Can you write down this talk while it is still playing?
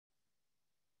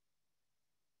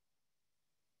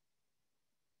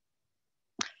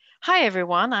Hi,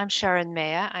 everyone. I'm Sharon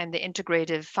Meyer. I'm the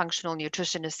integrative functional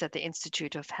nutritionist at the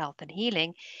Institute of Health and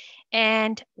Healing.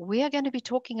 And we are going to be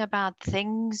talking about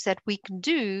things that we can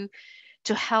do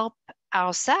to help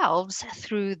ourselves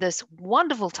through this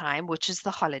wonderful time, which is the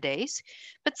holidays.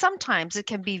 But sometimes it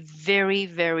can be very,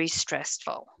 very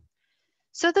stressful.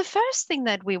 So, the first thing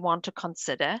that we want to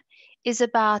consider is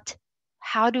about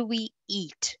how do we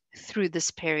eat through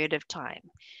this period of time?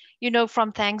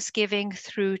 From Thanksgiving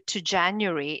through to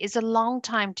January is a long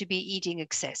time to be eating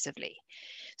excessively.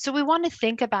 So, we want to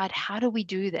think about how do we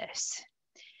do this?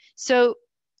 So,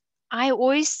 I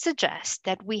always suggest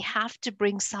that we have to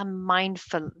bring some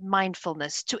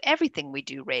mindfulness to everything we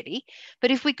do, really. But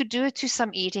if we could do it to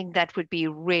some eating, that would be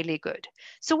really good.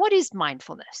 So, what is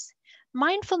mindfulness?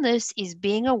 Mindfulness is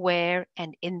being aware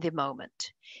and in the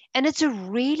moment. And it's a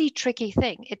really tricky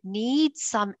thing. It needs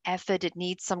some effort, it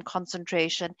needs some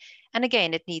concentration, and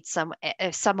again, it needs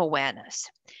some awareness.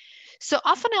 So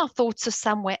often our thoughts are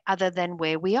somewhere other than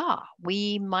where we are.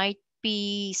 We might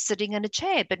be sitting in a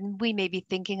chair, but we may be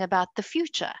thinking about the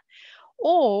future.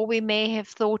 Or we may have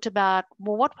thought about,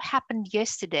 well, what happened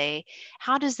yesterday?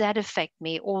 How does that affect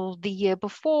me? Or the year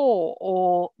before,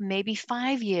 or maybe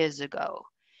 5 years ago.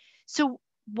 So,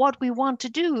 what we want to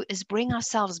do is bring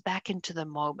ourselves back into the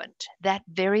moment, that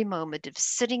very moment of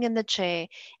sitting in the chair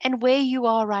and where you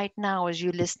are right now as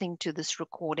you're listening to this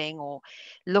recording or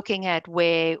looking at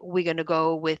where we're going to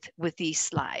go with these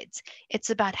slides. It's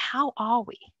about how are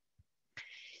we?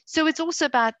 So, it's also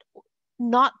about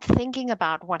not thinking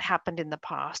about what happened in the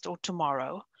past or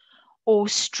tomorrow or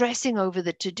stressing over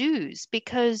the to-dos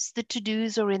because the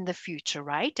to-dos are in the future,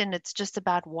 right? And it's just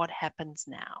about what happens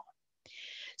now.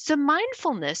 So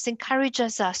mindfulness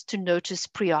encourages us to notice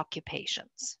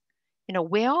preoccupations.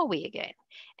 Where are we again?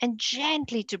 And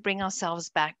gently to bring ourselves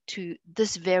back to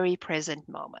this very present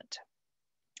moment.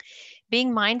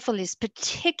 Being mindful is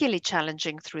particularly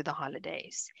challenging through the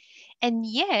holidays. And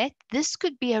yet, this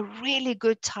could be a really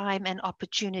good time and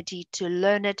opportunity to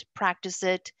learn it, practice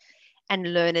it,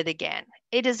 and learn it again.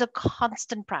 It is a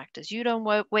constant practice. You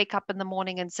don't wake up in the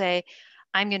morning and say,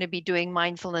 I'm going to be doing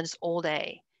mindfulness all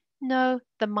day. No,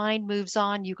 the mind moves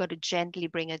on. You got to gently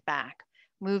bring it back,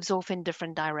 moves off in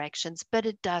different directions, but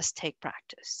it does take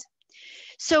practice.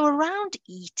 So, around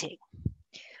eating,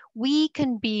 we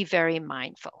can be very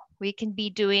mindful. We can be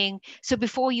doing so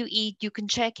before you eat, you can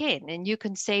check in and you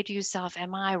can say to yourself,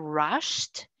 am I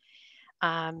rushed?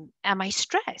 Am I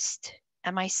stressed?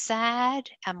 Am I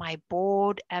sad? Am I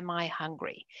bored? Am I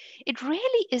hungry? It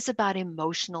really is about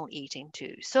emotional eating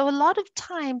too. So, a lot of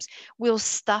times we'll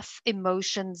stuff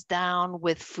emotions down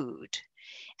with food.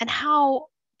 And how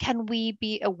can we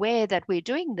be aware that we're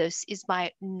doing this is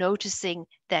by noticing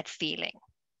that feeling.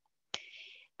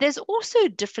 There's also a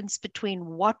difference between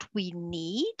what we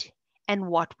need and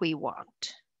what we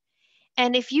want.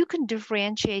 And if you can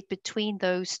differentiate between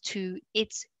those two,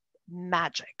 it's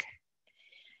magic.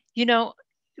 You know,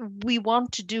 we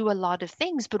want to do a lot of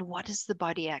things, but what does the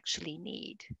body actually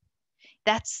need?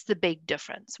 That's the big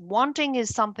difference. Wanting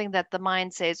is something that the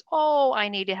mind says, oh, I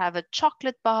need to have a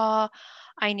chocolate bar.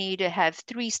 I need to have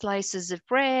 3 slices of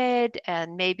bread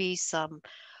and maybe some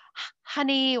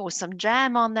honey or some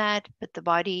jam on that. But the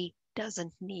body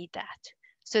doesn't need that.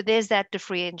 So there's that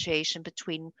differentiation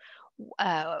between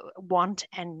want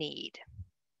and need.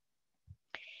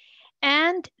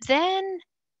 And then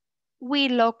we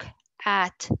look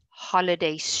at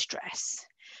holiday stress.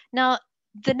 Now,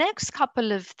 the next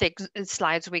couple of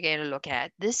slides we're going to look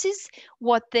at, this is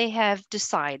what they have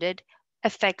decided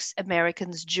affects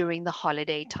Americans during the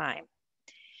holiday time.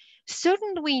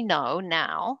 Certainly, we know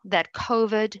now that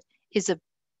COVID is a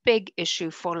big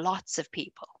issue for lots of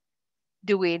people.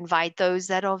 Do we invite those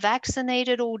that are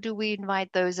vaccinated or do we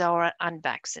invite those that are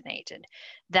unvaccinated?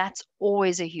 That's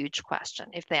always a huge question.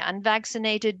 If they're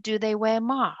unvaccinated, do they wear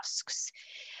masks?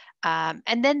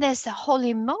 And then there's the whole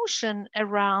emotion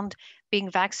around being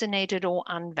vaccinated or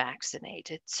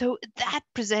unvaccinated. So that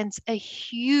presents a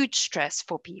huge stress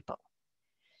for people.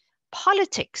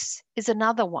 Politics is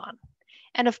another one.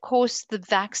 And of course, the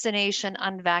vaccination,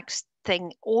 unvax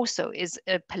thing also is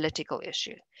a political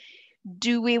issue.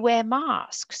 Do we wear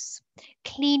masks?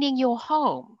 Cleaning your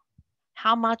home.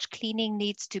 How much cleaning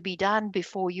needs to be done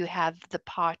before you have the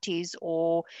parties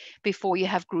or before you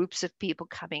have groups of people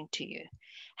coming to you?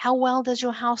 How well does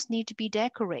your house need to be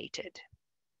decorated?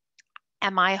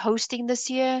 Am I hosting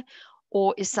this year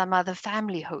or is some other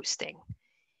family hosting?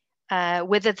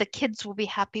 Whether the kids will be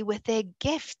happy with their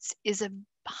gifts is a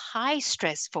high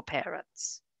stress for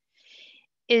parents.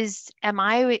 Am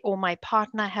I or my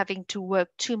partner having to work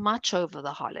too much over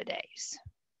the holidays?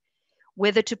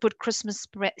 whether to put Christmas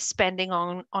spending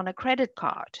on a credit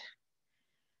card.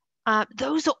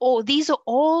 These are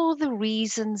all the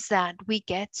reasons that we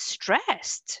get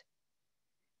stressed.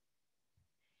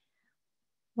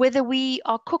 Whether we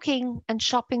are cooking and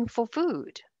shopping for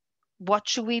food, what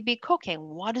should we be cooking?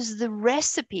 What is the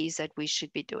recipes that we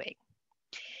should be doing?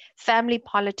 Family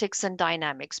politics and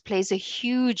dynamics plays a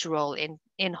huge role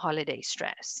in holiday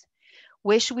stress.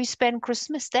 Where should we spend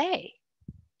Christmas Day?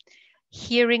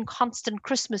 Hearing constant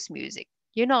Christmas music.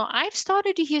 I've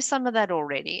started to hear some of that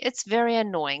already. It's very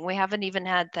annoying. We haven't even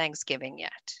had Thanksgiving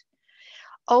yet.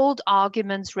 Old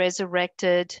arguments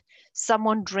resurrected,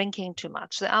 someone drinking too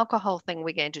much. The alcohol thing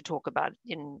we're going to talk about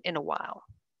in a while.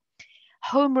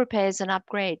 Home repairs and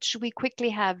upgrades. Should we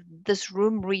quickly have this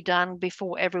room redone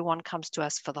before everyone comes to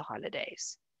us for the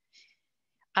holidays?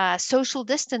 Social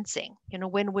distancing,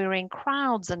 when we're in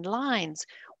crowds and lines,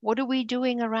 what are we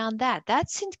doing around that?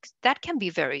 That can be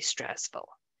very stressful.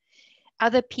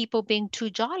 Other people being too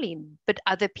jolly, but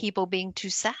other people being too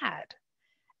sad.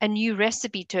 A new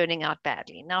recipe turning out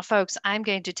badly. Now, folks, I'm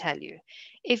going to tell you,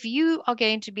 if you are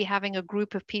going to be having a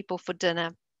group of people for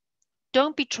dinner,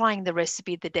 don't be trying the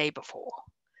recipe the day before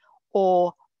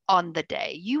or on the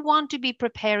day. You want to be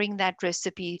preparing that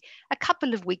recipe a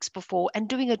couple of weeks before and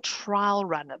doing a trial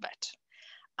run of it.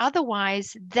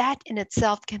 Otherwise, that in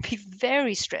itself can be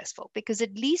very stressful because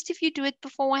at least if you do it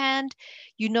beforehand,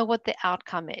 you know what the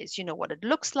outcome is, you know what it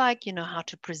looks like, you know how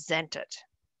to present it.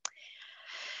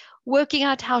 Working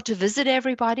out how to visit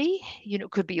everybody, it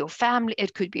could be your family,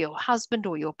 it could be your husband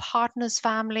or your partner's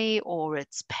family or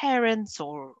its parents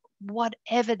or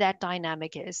whatever that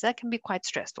dynamic is, that can be quite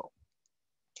stressful.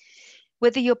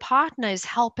 Whether your partner is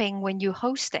helping when you're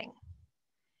hosting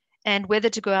and whether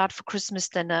to go out for Christmas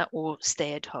dinner or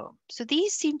stay at home. So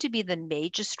these seem to be the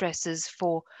major stresses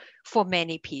for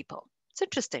many people. It's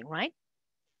interesting, right?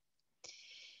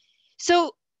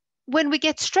 So when we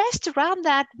get stressed around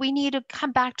that, we need to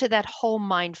come back to that whole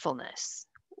mindfulness.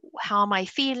 How am I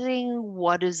feeling?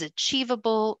 What is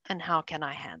achievable? And how can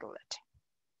I handle it?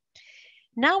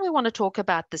 Now we want to talk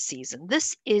about the season.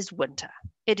 This is winter.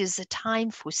 It is a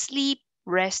time for sleep,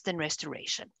 rest, and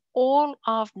restoration. All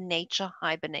of nature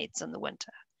hibernates in the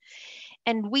winter.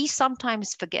 And we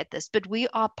sometimes forget this, but we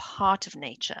are part of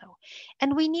nature.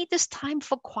 And we need this time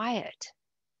for quiet.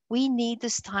 We need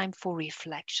this time for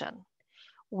reflection.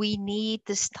 We need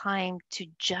this time to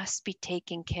just be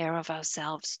taking care of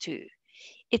ourselves too.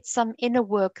 It's some inner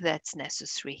work that's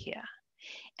necessary here.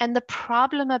 And the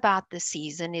problem about the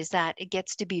season is that it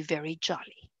gets to be very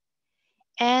jolly.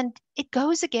 And it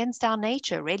goes against our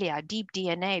nature, really, our deep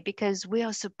DNA, because we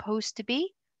are supposed to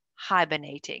be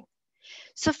hibernating.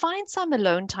 So find some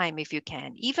alone time if you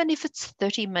can. Even if it's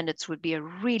 30 minutes would be a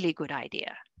really good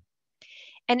idea.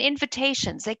 And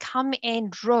invitations, they come in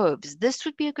droves. This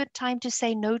would be a good time to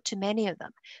say no to many of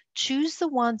them. Choose the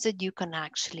ones that you can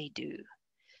actually do,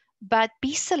 but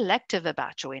be selective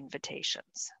about your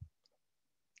invitations.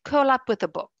 Curl up with a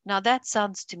book. Now that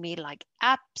sounds to me like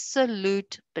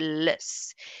absolute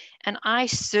bliss. And I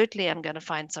certainly am going to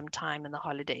find some time in the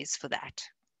holidays for that.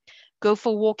 Go for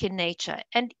a walk in nature.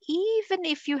 And even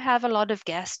if you have a lot of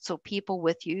guests or people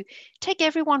with you, take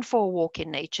everyone for a walk in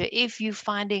nature if you're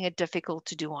finding it difficult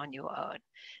to do on your own.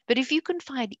 But if you can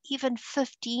find even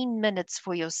 15 minutes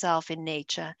for yourself in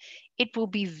nature, it will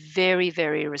be very,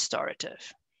 very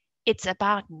restorative. It's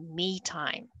about me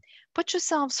time. Put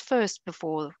yourselves first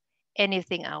before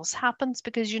anything else happens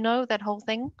because that whole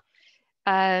thing.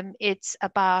 It's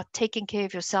about taking care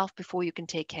of yourself before you can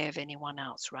take care of anyone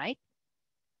else, right?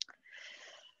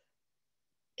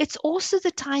 It's also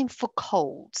the time for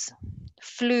colds,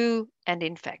 flu, and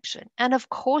infection. And of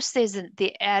course, there's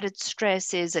the added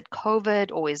stress, is it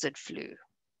COVID or is it flu?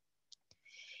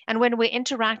 And when we're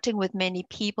interacting with many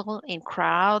people in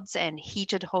crowds and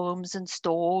heated homes and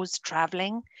stores,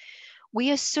 traveling, we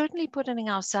are certainly putting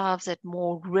ourselves at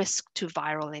more risk to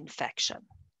viral infection.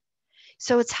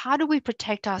 So it's how do we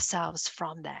protect ourselves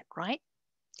from that, right?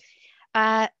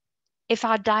 If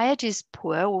our diet is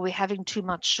poor or we're having too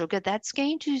much sugar, that's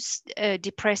going to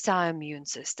depress our immune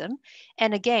system.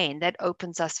 And again, that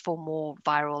opens us for more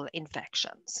viral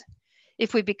infections.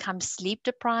 If we become sleep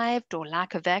deprived or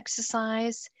lack of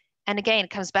exercise, and again, it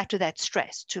comes back to that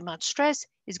stress. Too much stress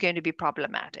is going to be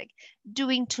problematic.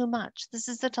 Doing too much, this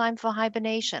is the time for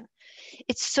hibernation.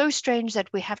 It's so strange that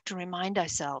we have to remind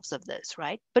ourselves of this,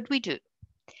 right? But we do.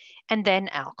 And then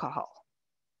alcohol.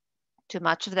 Too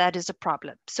much of that is a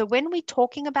problem. So when we're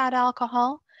talking about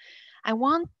alcohol, I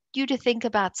want you to think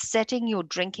about setting your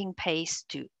drinking pace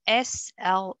to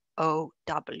SLOW,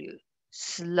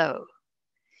 slow.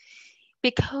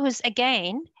 Because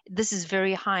again, this is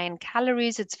very high in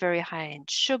calories, it's very high in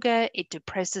sugar, it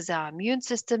depresses our immune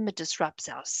system, it disrupts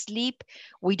our sleep,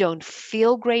 we don't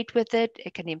feel great with it,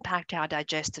 it can impact our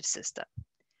digestive system.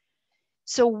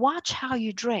 So watch how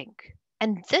you drink.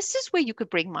 And this is where you could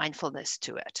bring mindfulness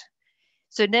to it.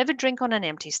 So never drink on an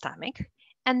empty stomach.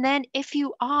 And then if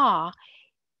you are,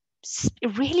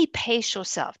 really pace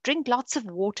yourself. Drink lots of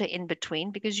water in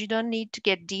between because you don't need to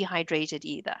get dehydrated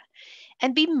either.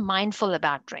 And be mindful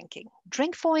about drinking.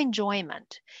 Drink for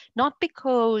enjoyment, not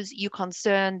because you're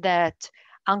concerned that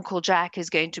Uncle Jack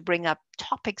is going to bring up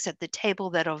topics at the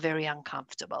table that are very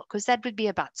uncomfortable, because that would be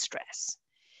about stress.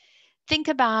 Think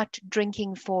about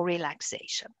drinking for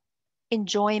relaxation,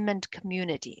 enjoyment,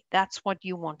 community. That's what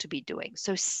you want to be doing.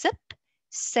 So sip,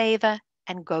 savor,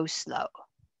 and go slow.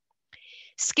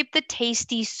 Skip the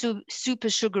tasty, super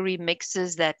sugary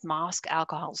mixes that mask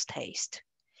alcohol's taste.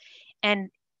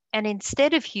 And and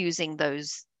instead of using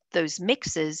those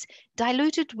mixes,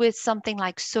 dilute it with something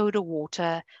like soda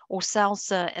water or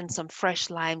salsa and some fresh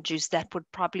lime juice. That would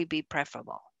probably be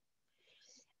preferable.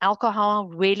 Alcohol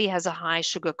really has a high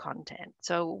sugar content,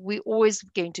 so we're always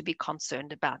going to be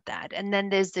concerned about that. And then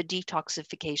there's the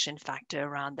detoxification factor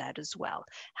around that as well.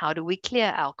 How do we clear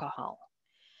alcohol?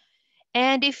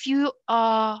 And if you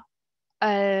are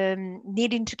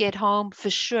needing to get home, for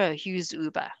sure, use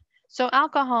Uber. So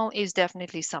alcohol is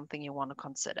definitely something you want to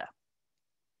consider.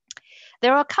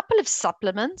 There are a couple of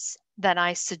supplements that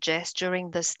I suggest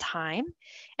during this time,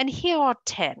 and here are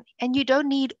 10, and you don't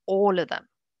need all of them,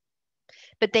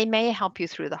 but they may help you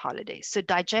through the holidays. So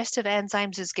digestive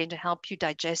enzymes is going to help you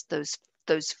digest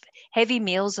those heavy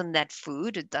meals and that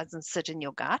food. It doesn't sit in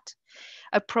your gut.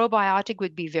 A probiotic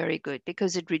would be very good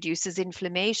because it reduces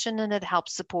inflammation and it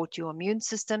helps support your immune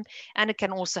system, and it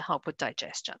can also help with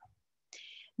digestion.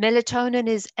 Melatonin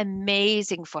is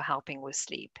amazing for helping with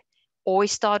sleep.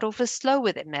 Always start off as slow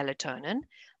with melatonin,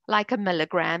 like a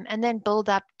milligram, and then build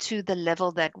up to the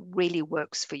level that really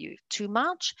works for you. Too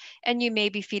much, and you may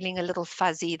be feeling a little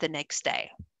fuzzy the next day.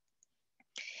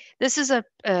 This is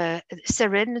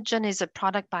Serenogen is a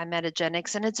product by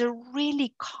Metagenics, and it's a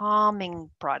really calming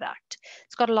product.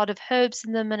 It's got a lot of herbs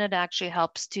in them, and it actually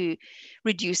helps to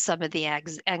reduce some of the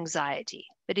anxiety.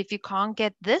 But if you can't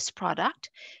get this product,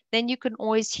 then you can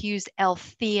always use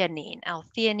L-theanine.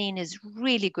 L-theanine is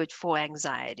really good for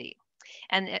anxiety.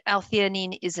 And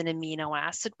L-theanine is an amino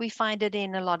acid. We find it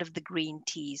in a lot of the green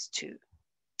teas too.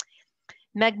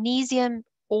 Magnesium,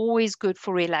 always good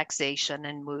for relaxation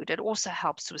and mood. It also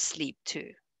helps with sleep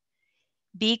too.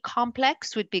 B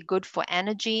complex would be good for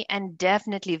energy, and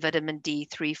definitely vitamin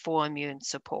D3 for immune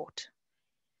support.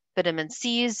 Vitamin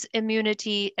C is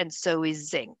immunity, and so is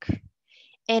zinc.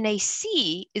 NAC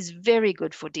is very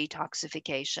good for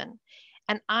detoxification.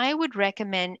 And I would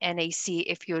recommend NAC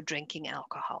if you're drinking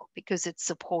alcohol because it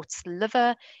supports the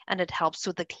liver and it helps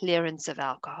with the clearance of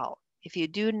alcohol. If you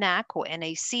do NAC or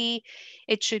NAC,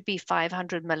 it should be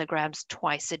 500 milligrams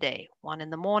twice a day, one in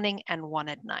the morning and one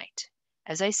at night.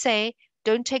 As I say,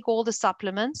 don't take all the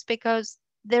supplements because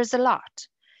there's a lot.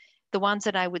 The ones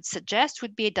that I would suggest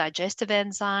would be a digestive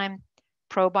enzyme,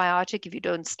 probiotic. If you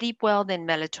don't sleep well, then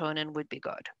melatonin would be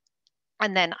good.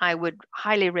 And then I would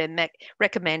highly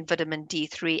recommend vitamin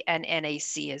D3 and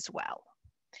NAC as well.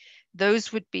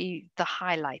 Those would be the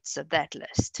highlights of that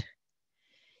list.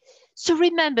 So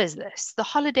remember this, the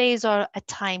holidays are a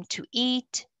time to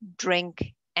eat,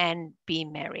 drink, and be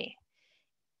merry.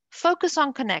 Focus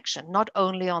on connection, not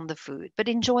only on the food, but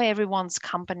enjoy everyone's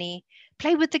company.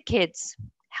 Play with the kids.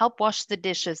 Help wash the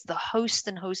dishes. The host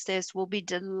and hostess will be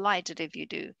delighted if you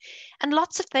do. And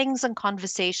lots of things and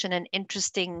conversation and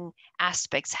interesting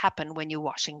aspects happen when you're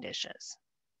washing dishes.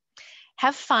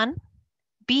 Have fun,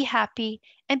 be happy,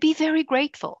 and be very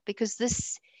grateful because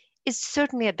this is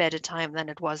certainly a better time than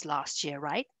it was last year,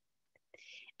 right?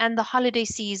 And the holiday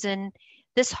season,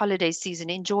 this holiday season,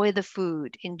 enjoy the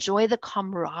food, enjoy the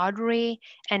camaraderie,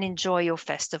 and enjoy your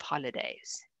festive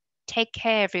holidays. Take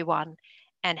care, everyone,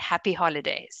 and happy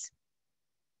holidays.